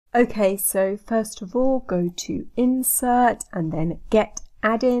Okay, so first of all, go to Insert and then Get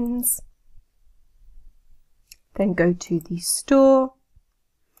Add-ins. Then go to the Store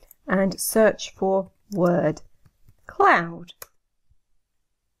and search for Word Cloud.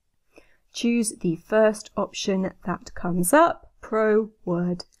 Choose the first option that comes up, Pro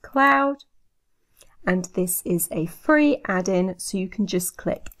Word Cloud. And this is a free add-in, so you can just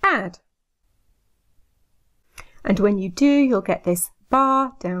click Add. And when you do, you'll get this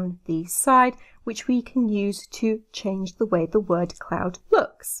bar down the side, which we can use to change the way the word cloud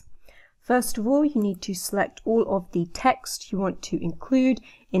looks. First of all, you need to select all of the text you want to include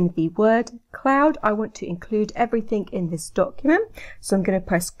in the word cloud. I want to include everything in this document, so I'm going to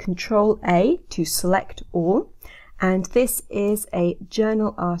press Ctrl A to select all. And this is a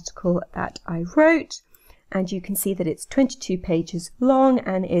journal article that I wrote, and you can see that it's 22 pages long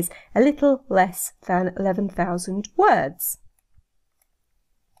and is a little less than 11,000 words.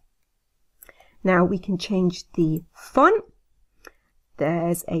 Now we can change the font.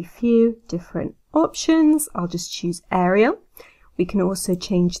 There's a few different options. I'll just choose Arial. We can also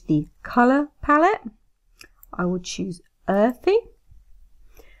change the color palette. I will choose Earthy.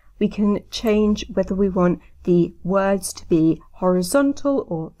 We can change whether we want the words to be horizontal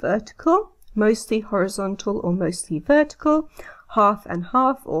or vertical, mostly horizontal or mostly vertical, half and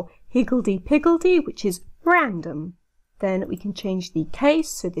half, or higgledy-piggledy, which is random. Then we can change the case,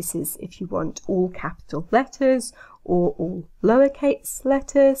 so this is if you want all capital letters or all lowercase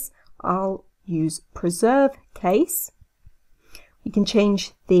letters. I'll use preserve case. We can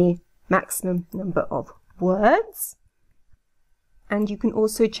change the maximum number of words. And you can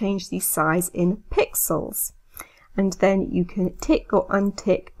also change the size in pixels. And then you can tick or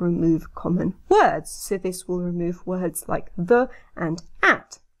untick remove common words. So this will remove words like the and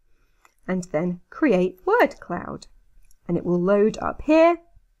at. And then create word cloud. And it will load up here.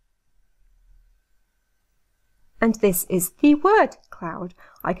 And this is the word cloud.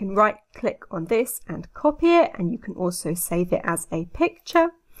 I can right click on this and copy it, and you can also save it as a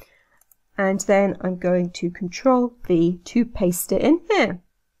picture. And then I'm going to Ctrl V to paste it in here.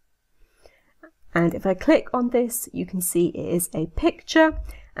 And if I click on this, you can see it is a picture,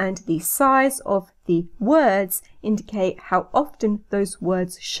 and the size of the words indicate how often those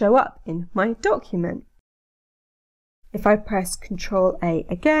words show up in my document. If I press Ctrl A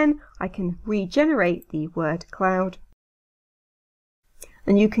again, I can regenerate the word cloud.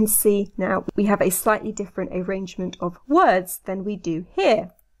 And you can see now we have a slightly different arrangement of words than we do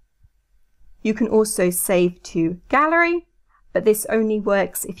here. You can also save to gallery, but this only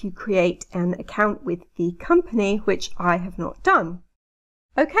works if you create an account with the company, which I have not done.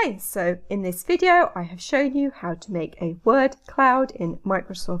 Okay, so in this video I have shown you how to make a word cloud in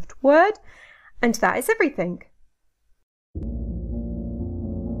Microsoft Word, and that is everything.